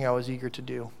very thing I was eager to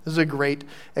do. This is a great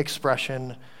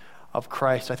expression of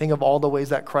Christ. I think of all the ways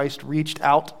that Christ reached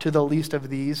out to the least of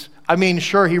these. I mean,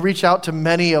 sure, he reached out to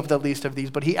many of the least of these,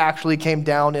 but he actually came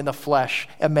down in the flesh,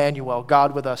 Emmanuel,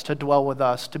 God with us, to dwell with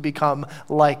us, to become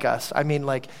like us. I mean,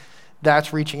 like,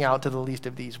 that's reaching out to the least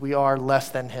of these. We are less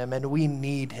than him, and we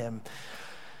need him.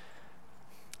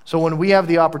 So when we have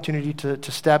the opportunity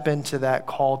to step into that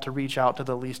call to reach out to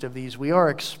the least of these, we are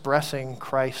expressing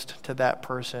Christ to that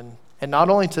person. And not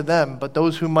only to them, but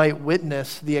those who might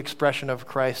witness the expression of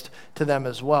Christ to them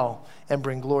as well and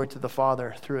bring glory to the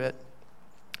Father through it.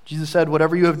 Jesus said,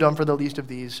 whatever you have done for the least of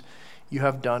these, you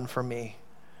have done for me.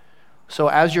 So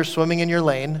as you're swimming in your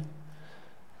lane,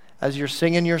 as you're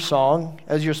singing your song,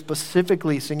 as you're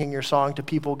specifically singing your song to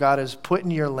people God has put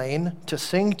in your lane to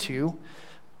sing to,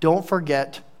 don't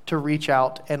forget to reach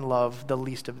out and love the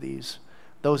least of these,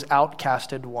 those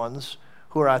outcasted ones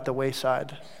who are at the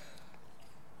wayside.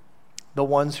 The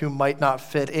ones who might not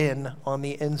fit in on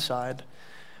the inside.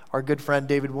 Our good friend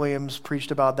David Williams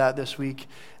preached about that this week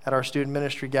at our student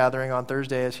ministry gathering on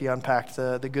Thursday as he unpacked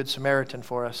the Good Samaritan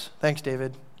for us. Thanks,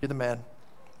 David. You're the man.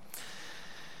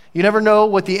 You never know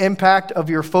what the impact of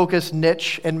your focused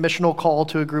niche and missional call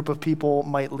to a group of people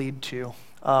might lead to.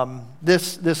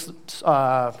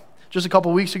 Just a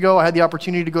couple weeks ago, I had the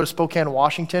opportunity to go to Spokane,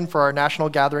 Washington for our national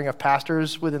gathering of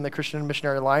pastors within the Christian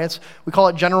Missionary Alliance. We call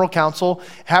it General Council.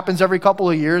 It happens every couple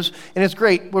of years, and it's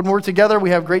great. When we're together, we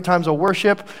have great times of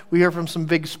worship. We hear from some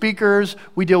big speakers.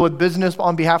 We deal with business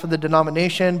on behalf of the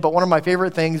denomination, but one of my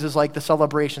favorite things is like the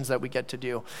celebrations that we get to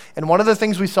do. And one of the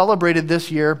things we celebrated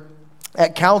this year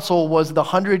at council was the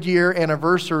 100-year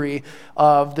anniversary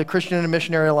of the Christian and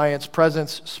Missionary Alliance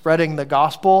presence spreading the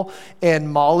gospel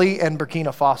in Mali and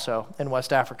Burkina Faso in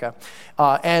West Africa.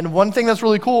 And one thing that's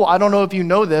really cool, I don't know if you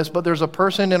know this, but there's a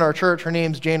person in our church, her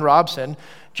name's Jane Robson.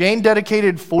 Jane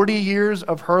dedicated 40 years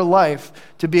of her life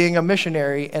to being a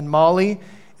missionary in Mali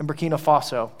and Burkina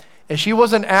Faso. And she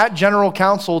wasn't at General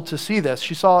Council to see this.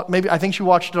 She saw it, I think she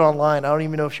watched it online. I don't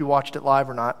even know if she watched it live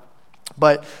or not.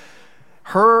 But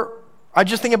I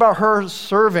just think about her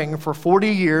serving for 40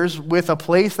 years with a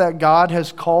place that God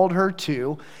has called her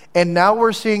to, and now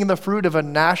we're seeing the fruit of a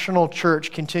national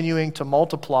church continuing to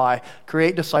multiply,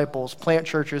 create disciples, plant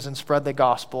churches, and spread the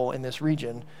gospel in this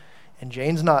region. And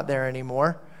Jane's not there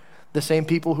anymore. The same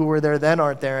people who were there then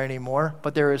aren't there anymore,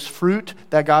 but there is fruit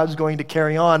that God's going to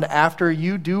carry on after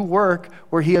you do work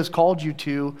where he has called you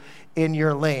to in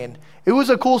your lane. It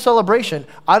was a cool celebration.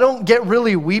 I don't get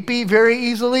really weepy very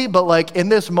easily, but like in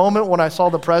this moment when I saw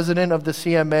the president of the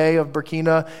CMA of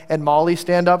Burkina and Mali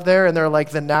stand up there and they're like,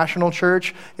 the national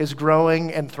church is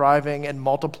growing and thriving and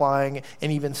multiplying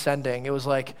and even sending. It was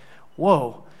like,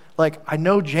 whoa, like I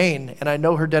know Jane and I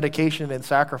know her dedication and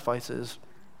sacrifices.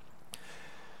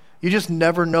 You just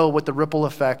never know what the ripple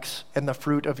effects and the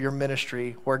fruit of your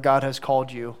ministry where God has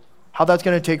called you, how that's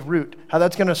going to take root, how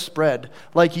that's going to spread.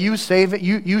 Like you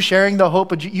sharing the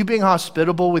hope of you being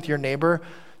hospitable with your neighbor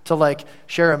to like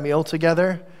share a meal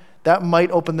together, that might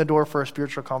open the door for a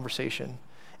spiritual conversation.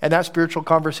 And that spiritual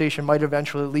conversation might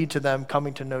eventually lead to them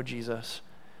coming to know Jesus.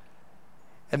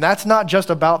 And that's not just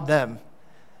about them.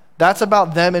 That's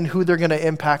about them and who they're going to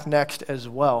impact next as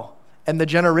well. And the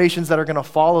generations that are going to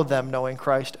follow them knowing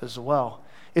Christ as well.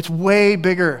 It's way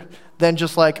bigger than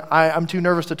just like, I'm too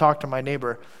nervous to talk to my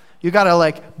neighbor. You got to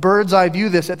like bird's eye view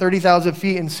this at 30,000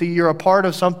 feet and see you're a part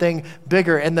of something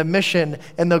bigger, and the mission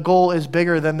and the goal is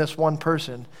bigger than this one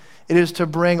person. It is to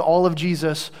bring all of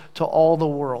Jesus to all the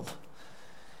world.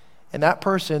 And that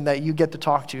person that you get to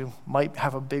talk to might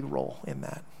have a big role in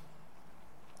that.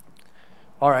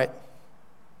 All right,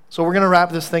 so we're going to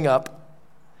wrap this thing up.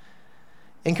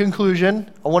 In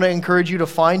conclusion, I want to encourage you to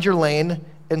find your lane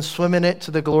and swim in it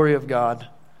to the glory of God.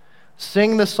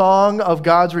 Sing the song of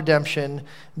God's redemption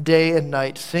day and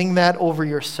night. Sing that over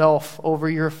yourself, over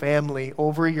your family,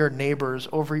 over your neighbors,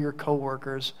 over your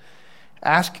coworkers.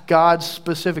 Ask God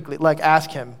specifically, like ask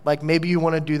him. Like maybe you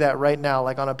want to do that right now,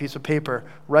 like on a piece of paper.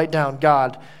 Write down,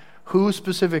 God, who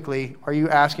specifically are you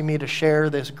asking me to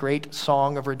share this great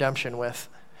song of redemption with?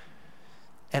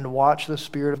 And watch the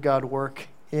Spirit of God work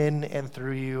in and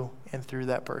through you and through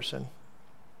that person.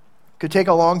 Could take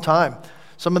a long time.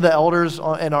 Some of the elders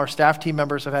and our staff team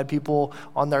members have had people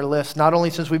on their list, not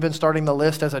only since we've been starting the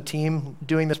list as a team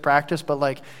doing this practice, but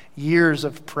like years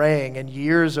of praying and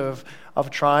years of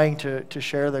trying to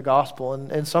share the gospel.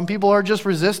 And some people are just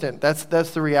resistant.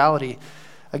 That's the reality.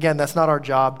 Again, that's not our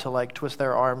job to like twist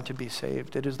their arm to be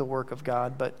saved. It is the work of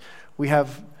God. But we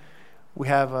have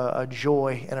a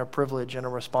joy and a privilege and a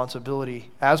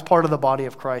responsibility as part of the body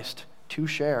of Christ to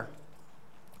share.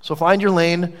 So find your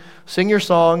lane, sing your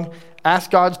song,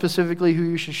 ask God specifically who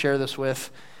you should share this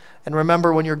with. And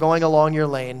remember, when you're going along your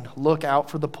lane, look out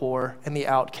for the poor and the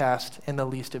outcast and the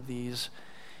least of these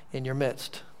in your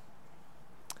midst.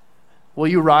 Will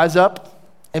you rise up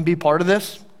and be part of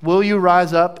this? Will you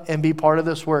rise up and be part of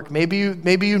this work? Maybe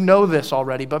you know this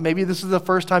already, but maybe this is the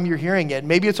first time you're hearing it.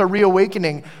 Maybe it's a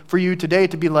reawakening for you today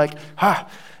to be like,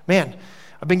 man,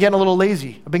 I've been getting a little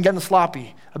lazy. I've been getting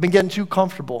sloppy. I've been getting too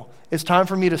comfortable. It's time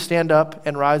for me to stand up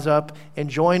and rise up and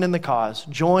join in the cause,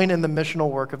 join in the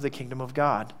missional work of the kingdom of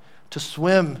God, to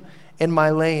swim in my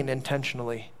lane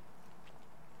intentionally.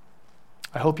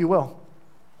 I hope you will.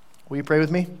 Will you pray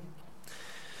with me?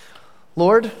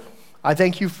 Lord, I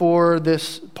thank you for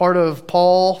this part of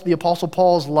Paul, the Apostle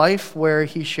Paul's life, where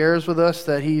he shares with us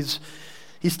that he's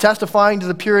testifying to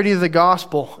the purity of the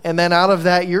gospel. And then out of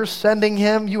that, you're sending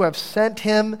him, you have sent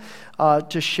him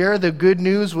to share the good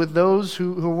news with those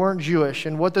who weren't Jewish.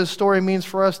 And what this story means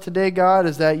for us today, God,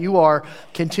 is that you are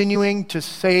continuing to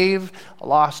save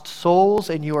lost souls,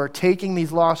 and you are taking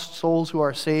these lost souls who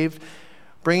are saved,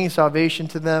 bringing salvation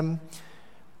to them,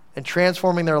 and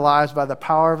transforming their lives by the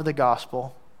power of the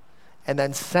gospel, and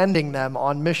then sending them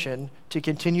on mission to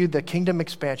continue the kingdom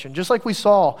expansion. Just like we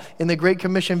saw in the Great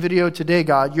Commission video today,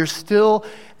 God, you're still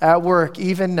at work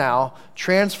even now,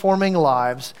 transforming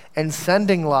lives and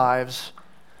sending lives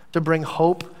to bring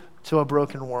hope to a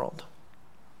broken world.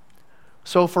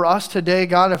 So for us today,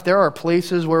 God, if there are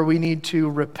places where we need to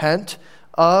repent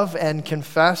of and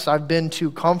confess, I've been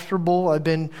too comfortable, I've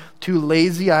been too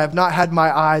lazy, I have not had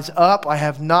my eyes up, I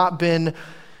have not been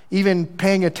even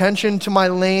paying attention to my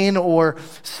lane or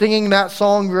singing that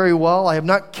song very well. I have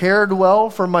not cared well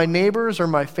for my neighbors or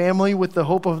my family with the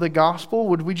hope of the gospel.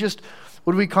 Would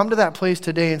we come to that place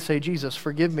today and say, Jesus,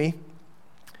 forgive me.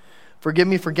 Forgive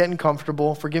me for getting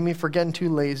comfortable. Forgive me for getting too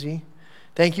lazy.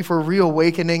 Thank you for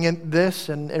reawakening in this,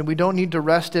 and we don't need to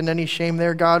rest in any shame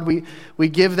there, God. We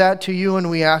give that to you, and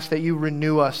we ask that you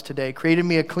renew us today. Create in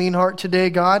me a clean heart today,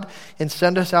 God, and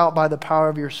send us out by the power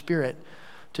of your Spirit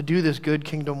to do this good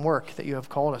kingdom work that you have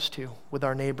called us to with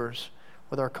our neighbors,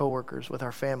 with our coworkers, with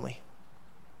our family.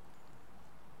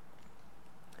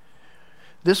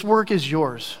 This work is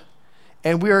yours,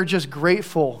 and we are just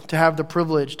grateful to have the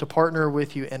privilege to partner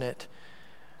with you in it.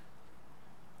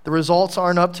 The results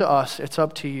aren't up to us, it's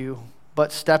up to you.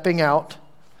 But stepping out,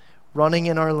 running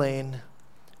in our lane,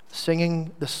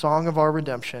 singing the song of our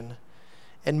redemption,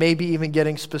 and maybe even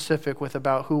getting specific with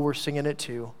about who we're singing it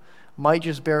to, might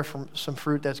just bear some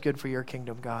fruit that's good for your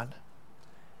kingdom, God.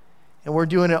 And we're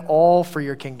doing it all for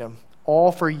your kingdom,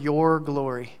 all for your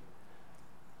glory.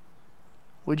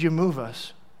 Would you move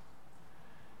us?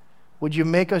 Would you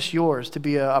make us yours to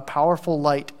be a powerful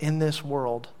light in this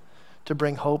world, to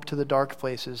bring hope to the dark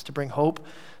places, to bring hope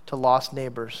to lost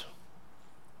neighbors?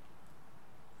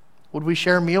 Would we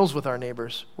share meals with our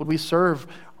neighbors? Would we serve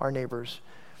our neighbors?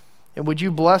 And would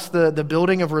you bless the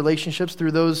building of relationships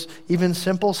through those even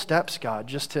simple steps, God,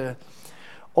 just to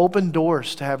open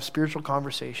doors to have spiritual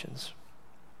conversations?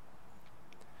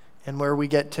 And where we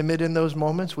get timid in those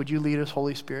moments, would you lead us,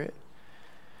 Holy Spirit?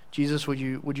 Jesus, would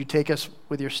you take us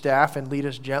with your staff and lead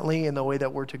us gently in the way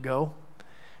that we're to go,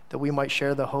 that we might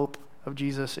share the hope of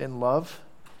Jesus in love,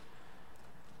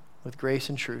 with grace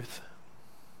and truth.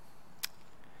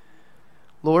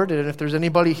 Lord, and if there's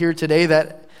anybody here today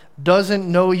that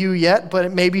doesn't know you yet, but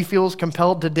it maybe feels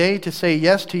compelled today to say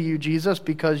yes to you, Jesus,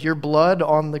 because your blood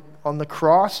on the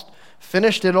cross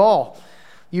finished it all.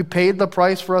 You paid the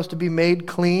price for us to be made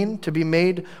clean, to be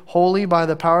made holy by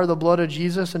the power of the blood of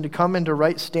Jesus, and to come into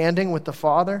right standing with the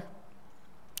Father.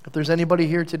 If there's anybody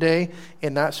here today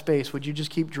in that space, would you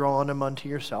just keep drawing them unto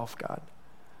yourself, God?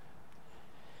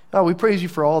 Oh, we praise you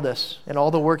for all this and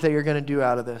all the work that you're going to do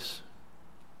out of this.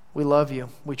 We love you,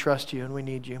 we trust you, and we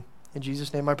need you. In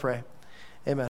Jesus' name I pray.